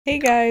Hey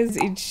guys,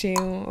 it's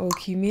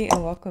Okimi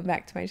and welcome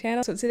back to my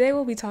channel. So today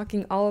we'll be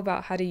talking all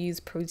about how to use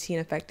protein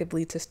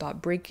effectively to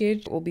stop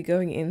breakage. We'll be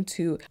going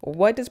into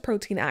what does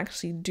protein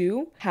actually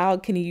do, how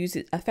can you use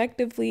it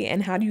effectively,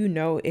 and how do you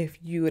know if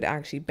you would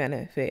actually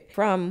benefit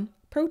from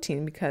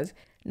protein, because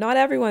not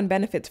everyone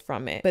benefits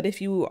from it, but if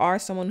you are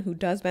someone who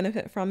does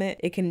benefit from it,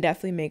 it can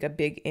definitely make a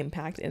big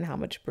impact in how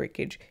much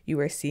breakage you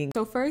are seeing.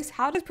 So first,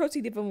 how does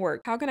protein even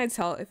work? How can I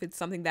tell if it's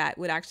something that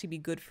would actually be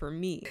good for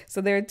me?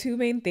 So there are two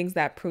main things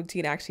that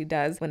protein actually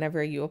does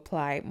whenever you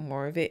apply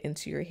more of it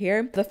into your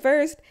hair. The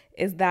first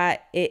is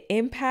that it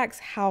impacts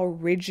how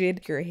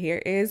rigid your hair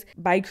is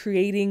by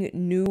creating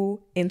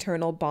new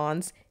internal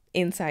bonds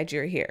inside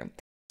your hair.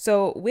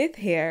 So with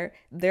hair,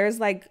 there's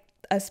like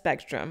a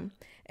spectrum.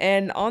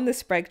 And on the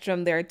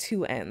spectrum, there are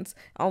two ends.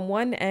 On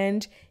one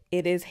end,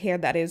 it is hair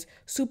that is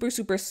super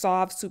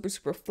soft,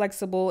 super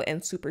flexible,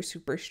 and super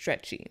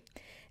stretchy.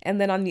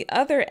 And then on the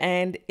other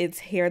end, it's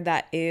hair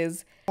that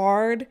is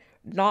hard,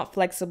 not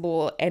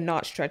flexible, and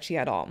not stretchy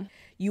at all.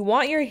 You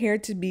want your hair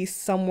to be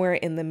somewhere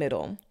in the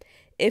middle.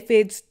 If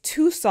it's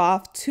too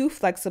soft, too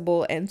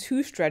flexible, and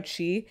too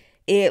stretchy,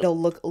 it'll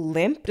look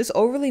limp, just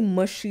overly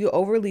mushy,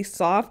 overly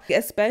soft,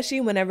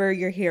 especially whenever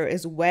your hair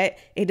is wet.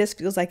 It just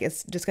feels like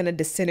it's just gonna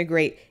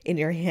disintegrate in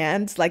your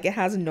hands, like it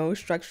has no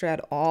structure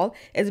at all.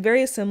 It's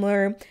very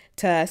similar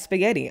to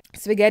spaghetti.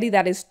 Spaghetti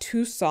that is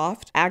too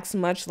soft acts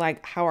much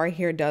like how our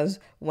hair does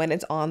when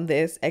it's on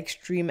this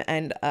extreme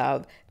end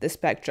of the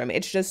spectrum.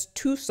 It's just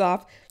too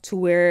soft to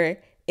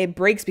where it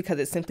breaks because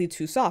it's simply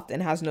too soft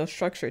and has no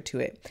structure to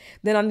it.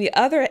 Then on the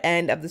other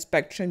end of the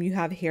spectrum, you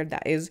have hair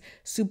that is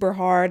super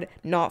hard,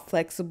 not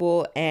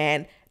flexible,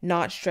 and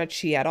not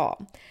stretchy at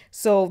all.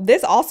 So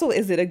this also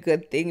isn't a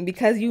good thing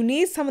because you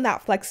need some of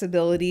that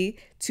flexibility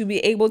to be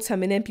able to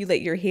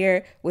manipulate your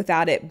hair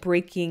without it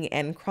breaking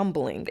and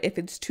crumbling. If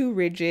it's too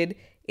rigid,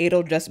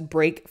 it'll just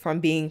break from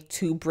being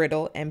too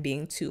brittle and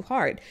being too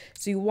hard.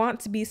 So you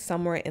want to be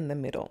somewhere in the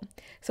middle.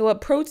 So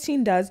what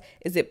protein does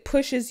is it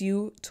pushes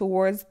you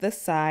towards the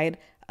side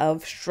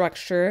of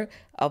structure,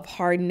 of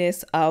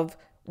hardness, of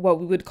what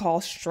we would call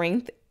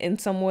strength in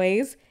some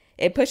ways.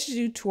 It pushes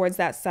you towards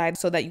that side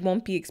so that you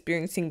won't be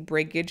experiencing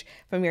breakage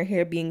from your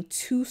hair being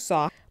too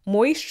soft.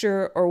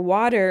 Moisture or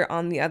water,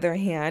 on the other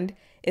hand,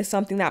 is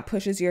something that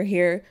pushes your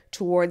hair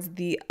towards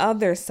the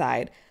other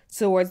side,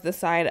 towards the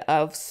side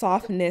of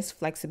softness,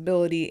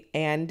 flexibility,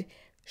 and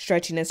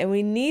stretchiness. And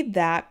we need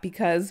that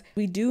because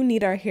we do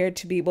need our hair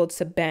to be able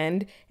to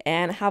bend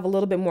and have a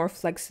little bit more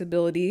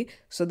flexibility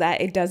so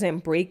that it doesn't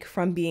break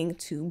from being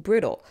too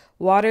brittle.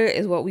 Water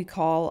is what we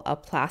call a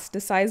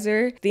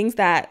plasticizer, things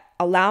that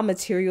allow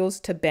materials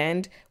to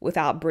bend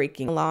without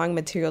breaking, allowing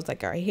materials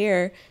like our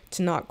hair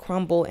to not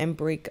crumble and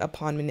break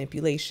upon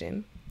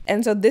manipulation.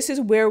 And so this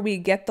is where we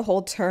get the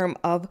whole term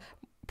of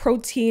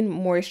protein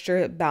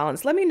moisture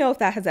balance. Let me know if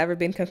that has ever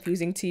been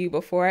confusing to you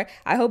before.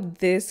 I hope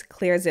this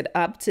clears it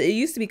up. It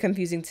used to be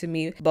confusing to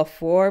me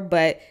before,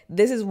 but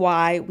this is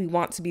why we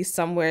want to be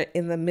somewhere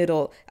in the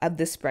middle of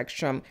the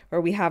spectrum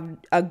where we have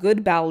a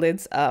good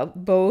balance of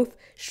both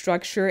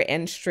structure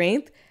and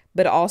strength,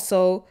 but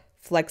also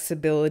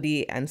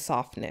flexibility and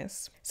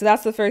softness. So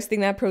that's the first thing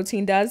that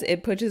protein does.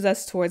 It pushes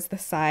us towards the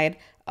side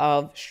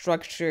of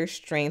structure,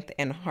 strength,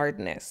 and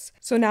hardness.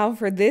 So now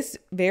for this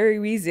very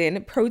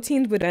reason,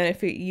 proteins would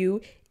benefit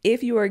you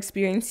if you are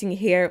experiencing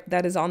hair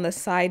that is on the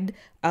side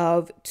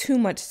of too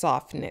much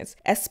softness,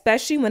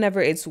 especially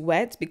whenever it's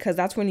wet, because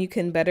that's when you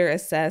can better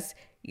assess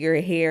your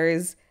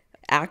hair's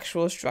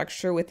actual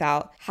structure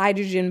without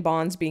hydrogen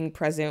bonds being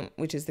present,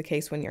 which is the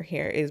case when your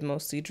hair is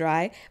mostly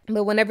dry.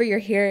 But whenever your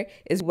hair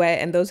is wet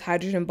and those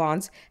hydrogen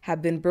bonds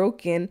have been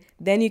broken,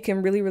 then you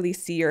can really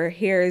see your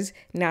hair's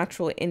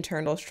natural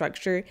internal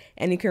structure,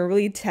 and you can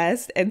really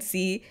test and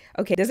see,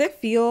 okay, does it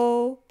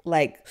feel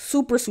like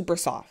super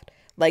soft,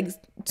 like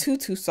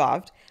too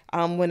soft?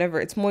 Whenever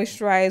it's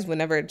moisturized,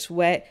 whenever it's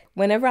wet,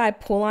 whenever I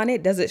pull on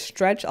it, does it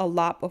stretch a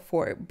lot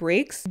before it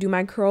breaks? Do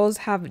my curls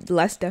have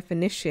less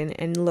definition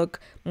and look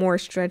more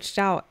stretched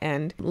out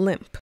and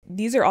limp?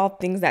 These are all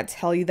things that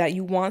tell you that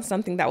you want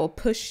something that will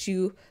push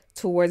you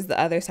towards the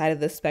other side of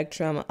the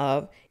spectrum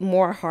of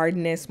more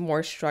hardness,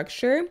 more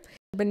structure.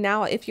 But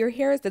now if your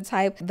hair is the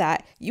type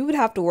that you would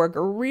have to work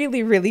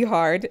really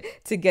hard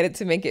to get it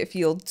to make it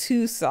feel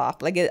too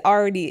soft, like it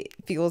already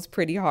feels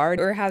pretty hard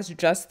or has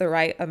just the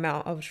right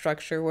amount of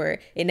structure where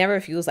it never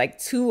feels like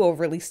too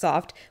overly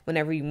soft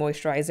whenever you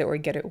moisturize it or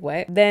get it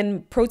wet,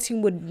 then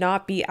protein would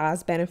not be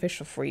as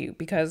beneficial for you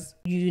because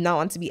you do not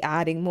want to be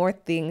adding more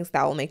things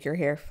that will make your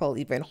hair feel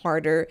even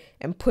harder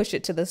and push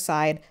it to the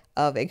side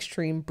of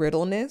extreme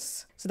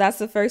brittleness. So that's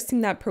the first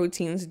thing that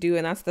proteins do,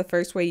 and that's the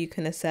first way you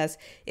can assess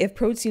if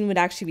protein would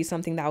actually be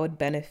something that would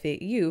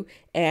benefit you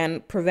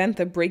and prevent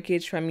the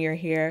breakage from your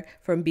hair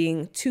from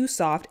being too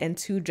soft and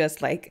too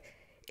just like,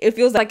 it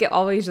feels like it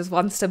always just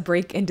wants to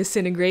break and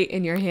disintegrate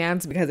in your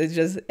hands because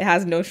it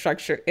has no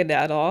structure in it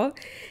at all.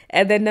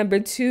 And then number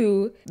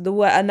two,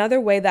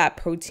 another way that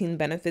protein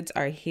benefits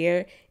our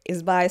hair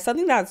is by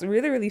something that's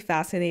really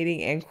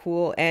fascinating and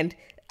cool, and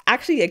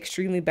actually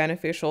extremely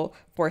beneficial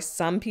for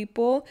some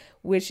people,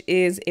 which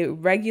is it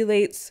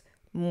regulates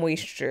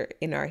moisture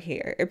in our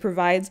hair. It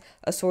provides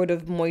a sort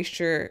of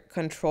moisture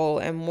control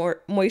and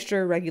more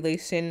moisture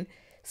regulation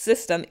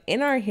system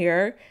in our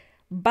hair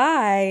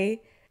by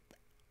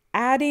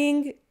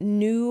adding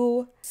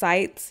new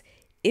sites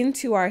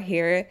into our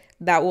hair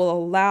that will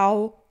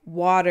allow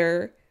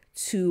water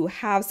to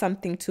have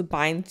something to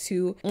bind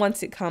to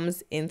once it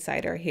comes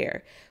inside our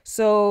hair.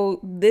 So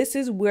this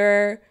is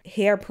where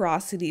hair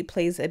porosity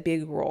plays a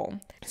big role.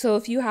 So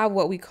if you have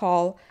what we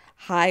call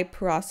high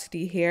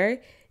porosity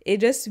hair, it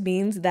just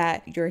means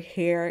that your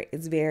hair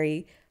is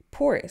very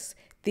porous.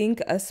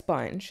 Think a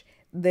sponge.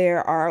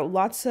 There are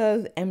lots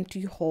of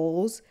empty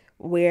holes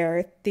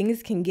where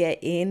things can get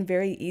in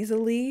very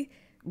easily,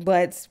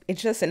 but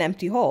it's just an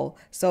empty hole.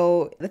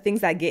 So the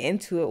things that get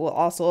into it will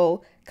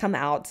also come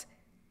out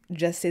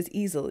just as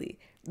easily.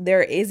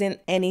 There isn't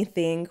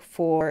anything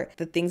for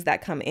the things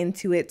that come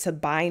into it to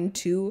bind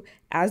to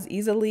as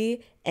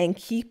easily and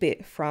keep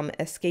it from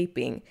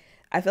escaping.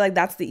 I feel like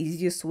that's the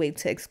easiest way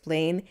to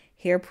explain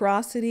hair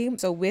porosity.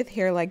 So with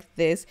hair like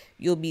this,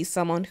 you'll be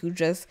someone who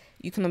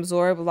you can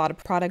absorb a lot of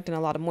product and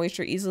a lot of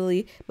moisture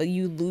easily, but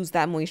you lose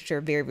that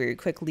moisture very, very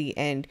quickly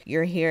and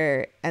your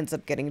hair ends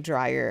up getting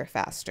drier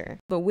faster.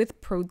 But with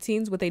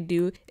proteins, what they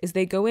do is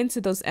they go into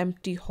those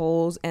empty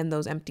holes and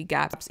those empty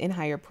gaps in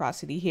higher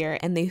porosity hair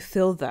and they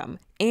fill them.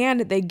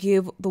 And they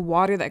give the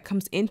water that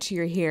comes into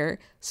your hair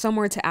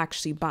somewhere to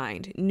actually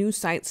bind, new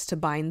sites to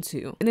bind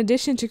to. In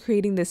addition to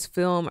creating this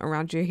film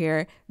around your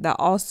hair that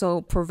also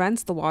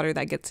prevents the water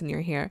that gets in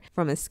your hair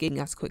from escaping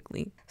as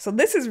quickly. So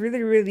this is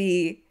really,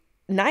 really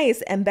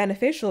nice and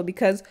beneficial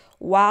because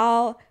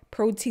while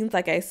proteins,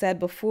 like I said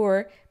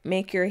before,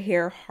 make your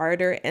hair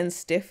harder and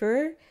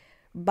stiffer,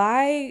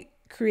 by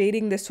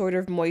creating this sort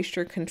of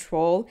moisture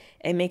control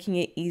and making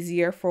it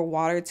easier for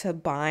water to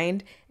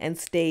bind and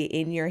stay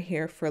in your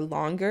hair for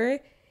longer,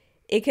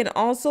 it can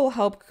also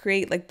help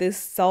create like this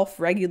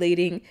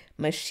self-regulating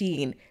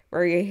machine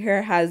where your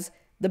hair has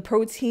the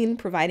protein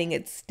providing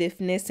its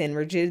stiffness and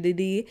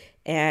rigidity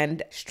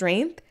and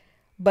strength,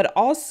 but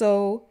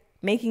also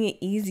making it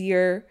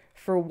easier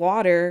for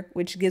water,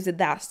 which gives it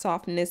that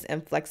softness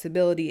and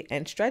flexibility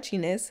and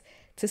stretchiness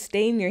to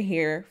stay in your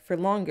hair for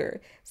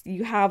longer. So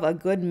you have a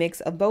good mix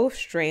of both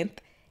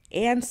strength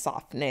and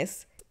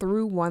softness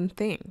through one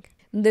thing.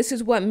 This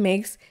is what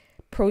makes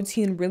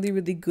protein really,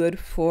 really good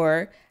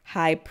for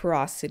high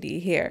porosity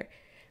hair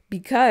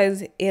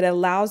because it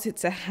allows it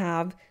to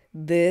have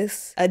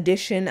this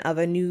addition of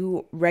a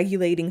new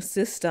regulating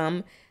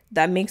system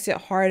that makes it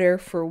harder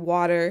for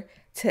water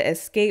to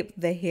escape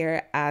the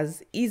hair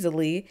as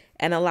easily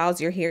and allows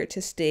your hair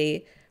to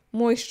stay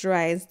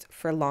moisturized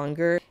for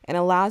longer and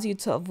allows you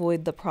to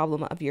avoid the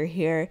problem of your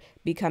hair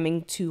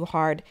becoming too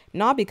hard,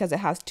 not because it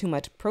has too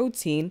much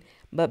protein,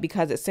 but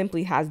because it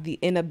simply has the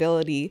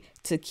inability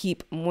to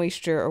keep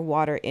moisture or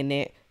water in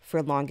it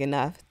for long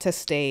enough to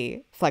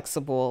stay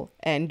flexible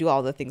and do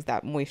all the things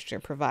that moisture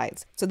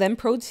provides. So then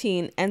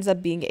protein ends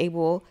up being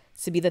able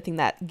to be the thing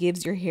that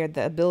gives your hair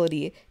the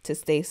ability to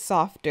stay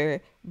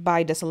softer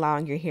by just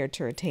allowing your hair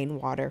to retain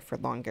water for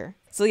longer.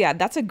 So yeah,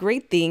 that's a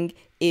great thing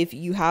if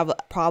you have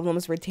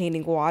problems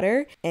retaining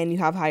water and you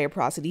have higher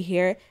porosity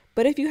hair.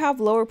 But if you have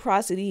lower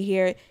porosity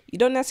hair, you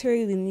don't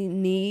necessarily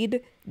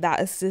need that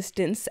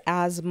assistance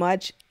as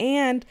much.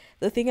 And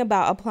the thing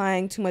about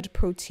applying too much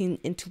protein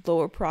into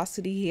lower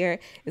porosity hair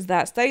is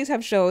that studies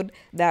have showed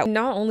that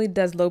not only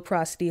does low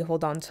porosity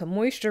hold on to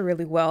moisture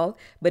really well,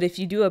 but if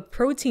you do a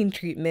protein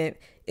treatment,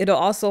 it'll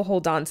also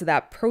hold on to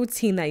that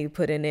protein that you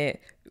put in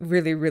it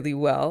really, really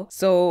well.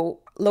 So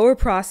lower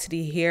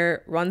porosity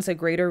hair runs a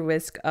greater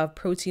risk of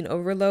protein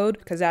overload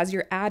because as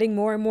you're adding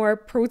more and more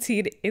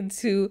protein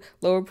into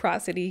lower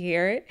porosity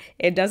hair,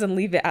 it doesn't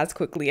leave it as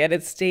quickly and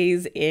it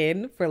stays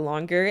in for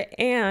longer.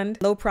 And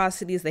low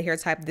porosity is the hair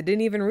type that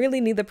didn't even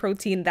really need the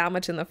protein that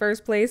much in the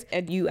first place.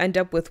 And you end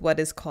up with what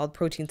is called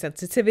protein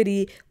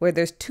sensitivity, where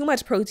there's too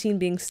much protein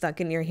being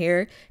stuck in your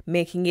hair,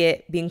 making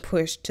it being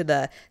pushed to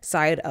the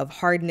side of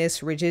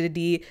hardness,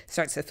 rigidity,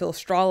 starts to feel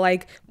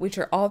straw-like, which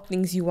are all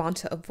things you want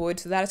to avoid.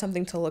 So that is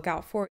something to look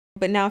out for.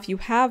 But now if you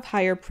have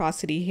higher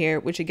porosity hair,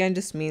 which again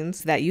just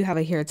means that you have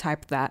a hair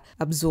type that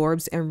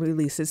absorbs and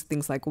releases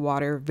things like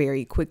water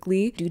very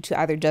quickly due to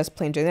either just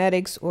plain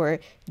genetics or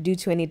due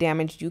to any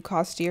damage you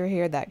caused to your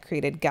hair that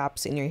created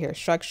gaps in your hair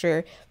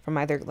structure from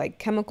either like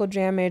chemical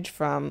damage,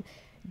 from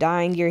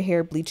dyeing your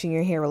hair, bleaching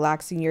your hair,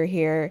 relaxing your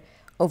hair,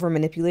 over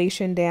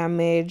manipulation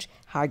damage,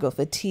 high growth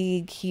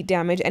fatigue, heat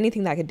damage,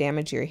 anything that could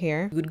damage your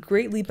hair. You would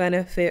greatly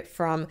benefit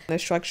from the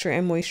structure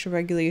and moisture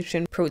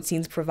regulation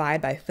proteins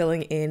provide by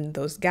filling in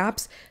those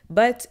gaps.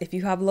 But if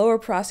you have lower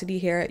porosity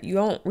hair, you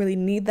don't really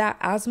need that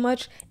as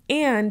much,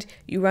 and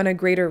you run a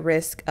greater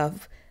risk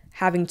of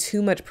having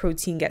too much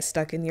protein get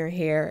stuck in your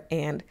hair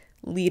and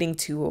leading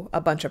to a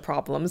bunch of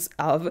problems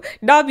of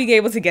not being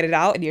able to get it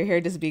out and your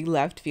hair just being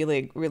left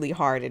feeling really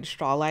hard and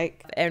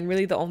straw-like. And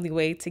really the only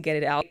way to get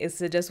it out is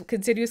to just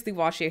continuously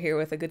wash your hair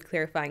with a good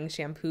clarifying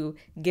shampoo,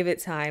 give it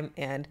time,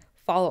 and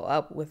follow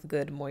up with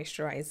good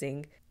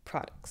moisturizing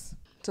products.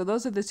 So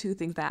those are the two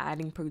things that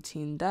adding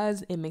protein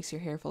does. It makes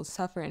your hair feel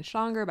tougher and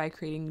stronger by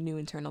creating new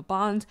internal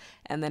bonds,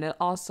 and then it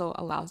also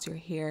allows your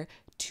hair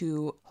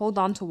to hold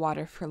on to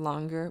water for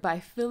longer by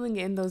filling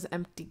in those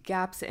empty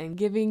gaps and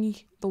giving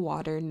the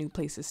water new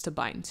places to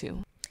bind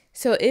to.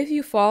 So if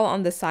you fall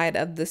on the side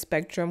of the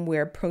spectrum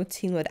where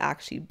protein would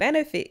actually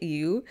benefit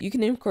you, you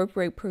can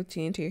incorporate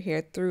protein into your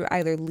hair through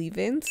either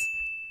leave-ins.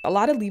 A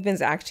lot of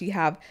leave-ins actually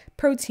have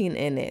protein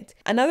in it.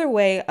 Another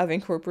way of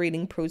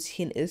incorporating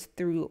protein is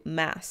through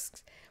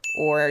masks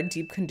or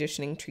deep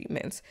conditioning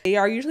treatments. They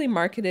are usually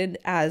marketed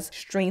as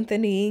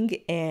strengthening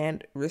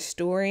and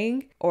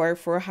restoring or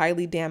for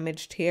highly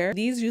damaged hair.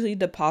 These usually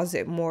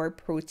deposit more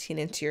protein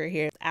into your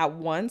hair at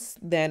once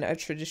than a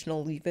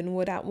traditional leave-in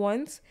would at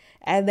once.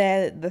 And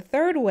then the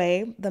third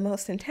way, the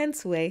most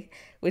intense way,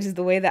 which is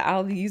the way that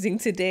I'll be using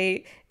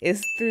today,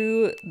 is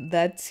through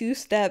the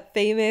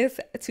famous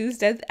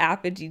two-step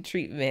Aphoogee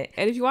treatment.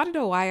 And if you want to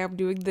know why I'm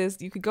doing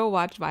this, you could go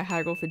watch my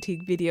high growth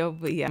fatigue video.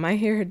 But yeah, my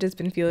hair had just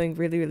been feeling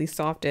really, really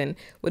soft and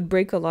would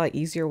break a lot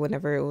easier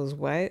whenever it was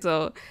wet.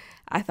 So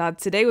I thought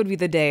today would be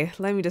the day.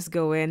 Let me just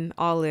go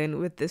all in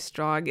with this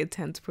strong,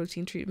 intense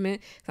protein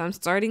treatment. So I'm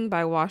starting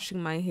by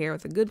washing my hair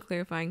with a good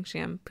clarifying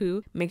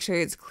shampoo. Make sure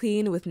it's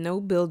clean with no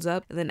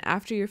buildup. And then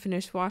after you're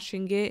finished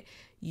washing it,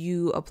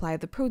 you apply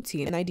the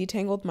protein. And I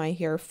detangled my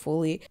hair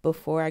fully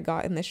before I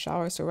got in the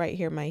shower. So right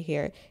here, my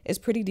hair is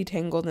pretty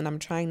detangled and I'm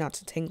trying not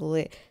to tangle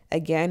it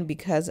again,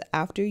 because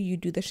after you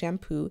do the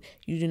shampoo,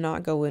 you do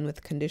not go in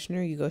with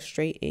conditioner. You go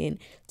straight in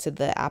to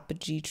the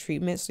Aphoogee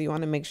treatment. So you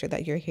want to make sure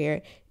that your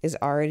hair is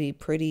already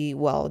pretty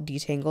well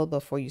detangled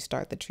before you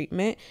start the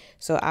treatment.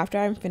 So after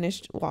I'm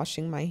finished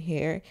washing my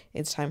hair,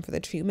 it's time for the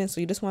treatment. So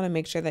you just want to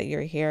make sure that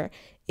your hair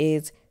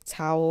is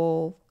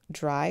towel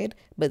dried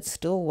but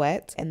still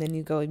wet, and then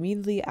you go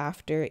immediately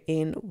after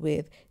in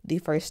with the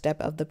first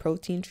step of the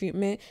protein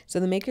treatment. So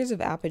the makers of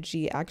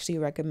Aphoogee actually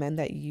recommend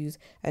that you use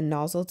a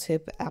nozzle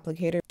tip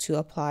applicator to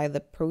apply the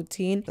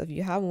protein. So if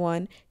you have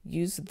one,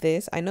 use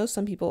this. I know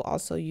some people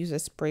also use a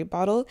spray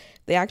bottle.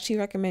 They actually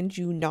recommend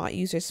you not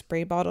use a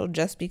spray bottle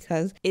just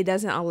because it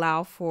doesn't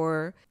allow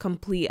for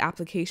complete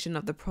application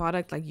of the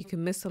product. Like you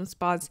can miss some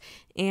spots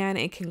and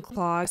it can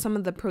clog. Some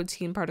of the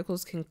protein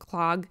particles can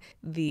clog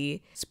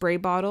the spray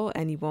bottle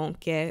and you won't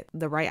get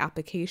the right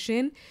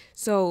application.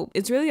 So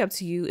it's really up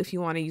to you if you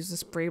want to use a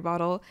spray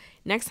bottle.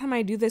 Next time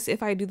I do this,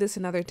 if I do this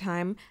another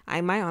time, I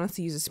might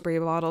honestly use a spray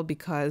bottle,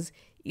 because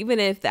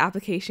even if the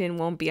application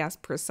won't be as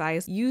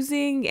precise,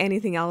 using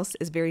anything else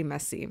is very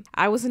messy.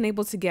 I wasn't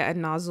able to get a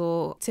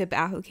nozzle tip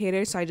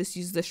applicator, so I just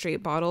used the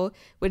straight bottle,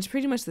 which is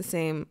pretty much the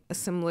same,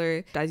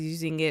 similar as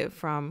using it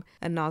from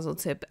a nozzle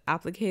tip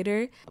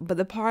applicator. But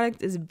the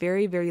product is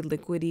very, very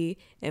liquidy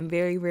and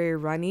very, very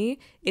runny.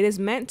 It is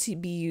meant to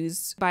be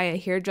used by a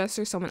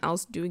hairdresser, someone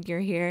else doing your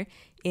hair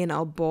in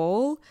a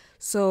bowl.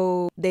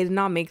 So they did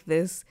not make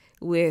this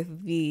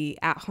with the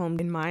at home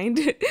in mind.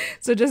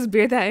 So just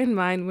bear that in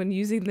mind when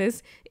using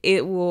this.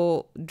 It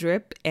will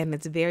drip and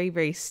it's very,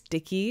 very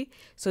sticky.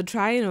 So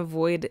try and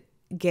avoid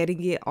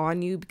getting it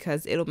on you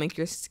because it'll make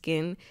your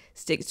skin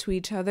stick to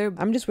each other.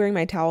 I'm just wearing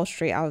my towel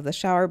straight out of the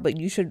shower, but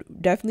you should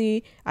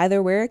definitely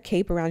either wear a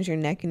cape around your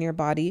neck and your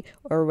body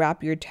or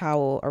wrap your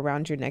towel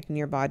around your neck and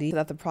your body so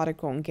that the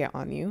product won't get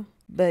on you.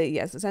 But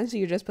yes, essentially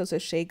you're just supposed to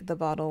shake the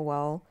bottle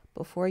well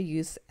before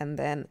use, and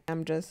then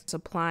I'm just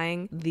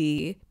applying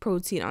the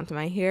protein onto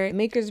my hair.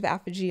 Makers of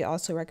Aphogee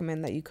also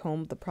recommend that you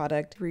comb the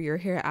product through your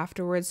hair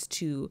afterwards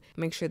to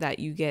make sure that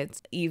you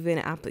get even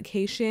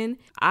application.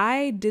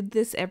 I did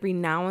this every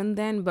now and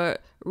then,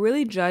 but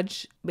really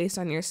judge based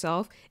on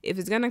yourself. If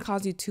it's gonna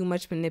cause you too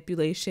much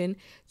manipulation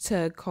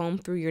to comb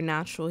through your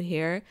natural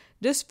hair,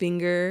 just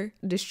finger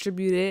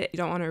distribute it. You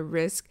don't want to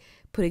risk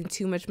putting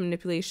too much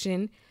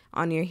manipulation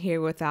on your hair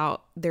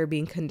without there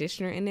being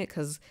conditioner in it,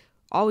 because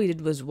all we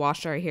did was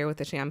wash our hair with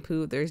a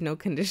shampoo. There's no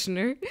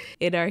conditioner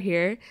in our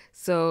hair.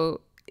 So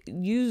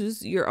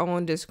use your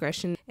own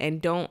discretion and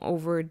don't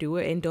overdo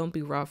it, and don't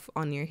be rough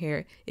on your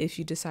hair if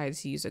you decide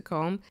to use a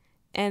comb.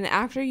 And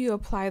after you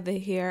apply the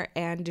hair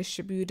and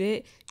distribute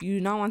it, you do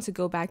not want to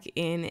go back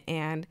in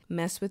and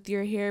mess with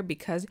your hair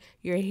because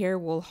your hair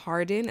will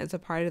harden as a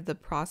part of the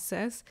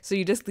process. So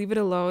you just leave it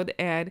alone,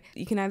 and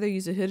you can either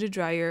use a hooded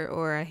dryer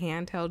or a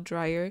handheld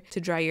dryer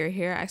to dry your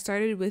hair. I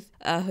started with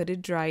a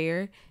hooded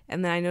dryer,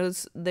 and then I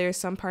noticed there's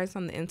some parts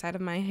on the inside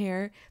of my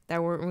hair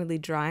that weren't really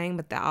drying,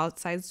 but the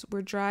outsides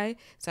were dry.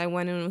 So I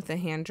went in with a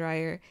hand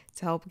dryer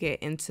to help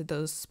get into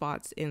those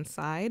spots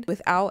inside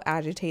without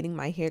agitating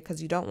my hair,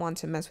 because you don't want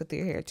to mess with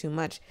your hair too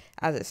much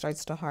as it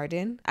starts to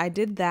harden. I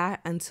did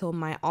that until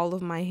all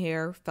of my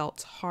hair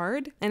felt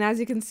hard. And as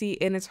you can see,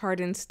 in its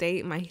hardened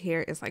state, my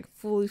hair is like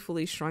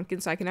fully shrunken.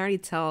 So I can already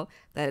tell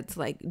that it's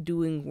like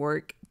doing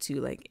work to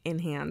like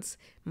enhance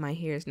my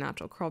hair's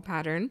natural curl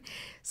pattern.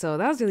 So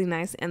that was really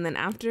nice. And then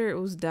after it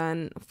was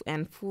done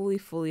and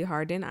fully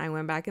hardened, I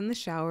went back in the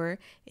shower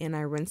and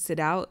I rinsed it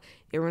out.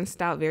 It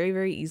rinsed out very,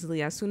 very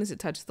easily as soon as it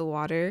touched the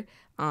water.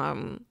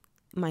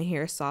 my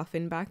hair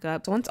softened back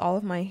up. So once all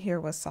of my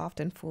hair was soft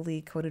and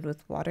fully coated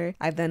with water,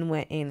 I then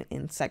went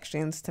in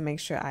sections to make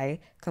sure I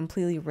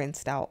completely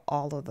rinsed out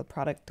all of the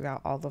product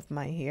throughout all of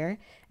my hair.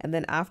 And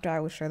then after I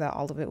was sure that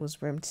all of it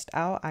was rinsed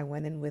out, I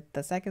went in with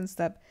the second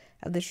step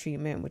of the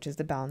treatment, which is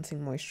the balancing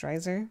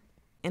moisturizer.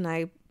 And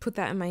I put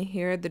that in my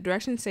hair. The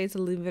directions say to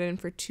leave it in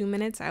for 2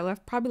 minutes. I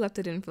probably left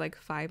it in for like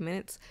 5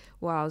 minutes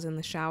while I was in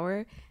the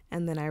shower,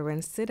 and then I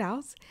rinsed it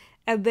out.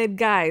 And then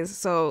guys,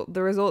 so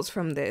the results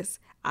from this,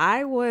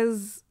 I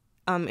was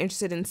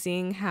interested in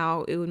seeing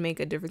how it would make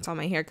a difference on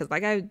my hair, because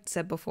like I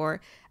said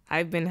before,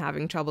 I've been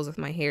having troubles with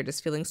my hair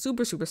just feeling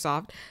super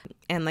soft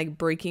and like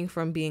breaking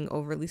from being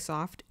overly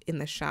soft in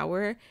the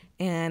shower.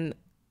 And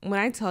when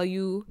I tell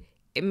you,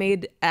 it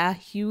made a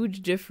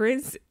huge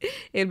difference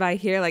in my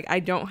hair. Like, I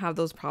don't have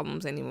those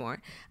problems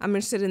anymore. I'm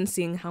interested in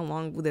seeing how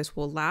long this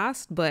will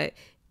last, but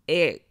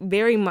it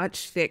very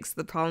much fixed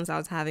the problems I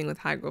was having with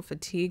high growth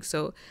fatigue.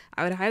 So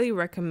I would highly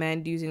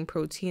recommend using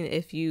protein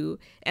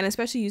and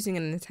especially using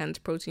an intense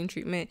protein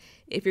treatment.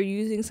 If you're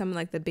using something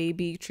like the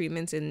baby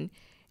treatments and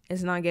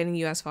it's not getting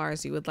you as far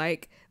as you would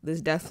like, this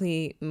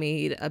definitely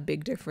made a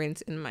big difference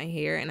in my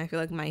hair. And I feel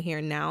like my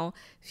hair now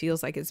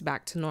feels like it's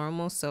back to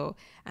normal. So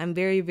I'm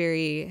very,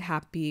 very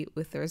happy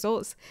with the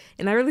results.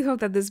 And I really hope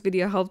that this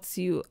video helps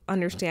you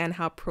understand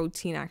how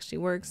protein actually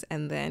works,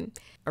 and then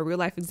a real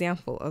life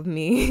example of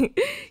me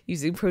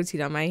using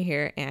protein on my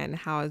hair and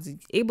how I was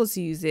able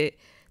to use it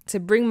to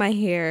bring my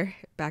hair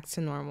back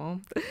to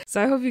normal.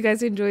 So I hope you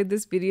guys enjoyed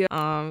this video.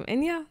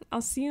 And yeah,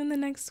 I'll see you in the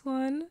next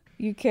one.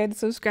 You can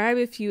subscribe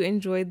if you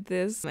enjoyed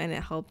this and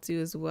it helped you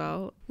as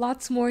well.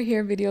 Lots more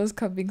hair videos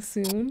coming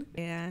soon.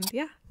 And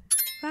yeah,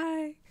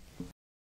 bye.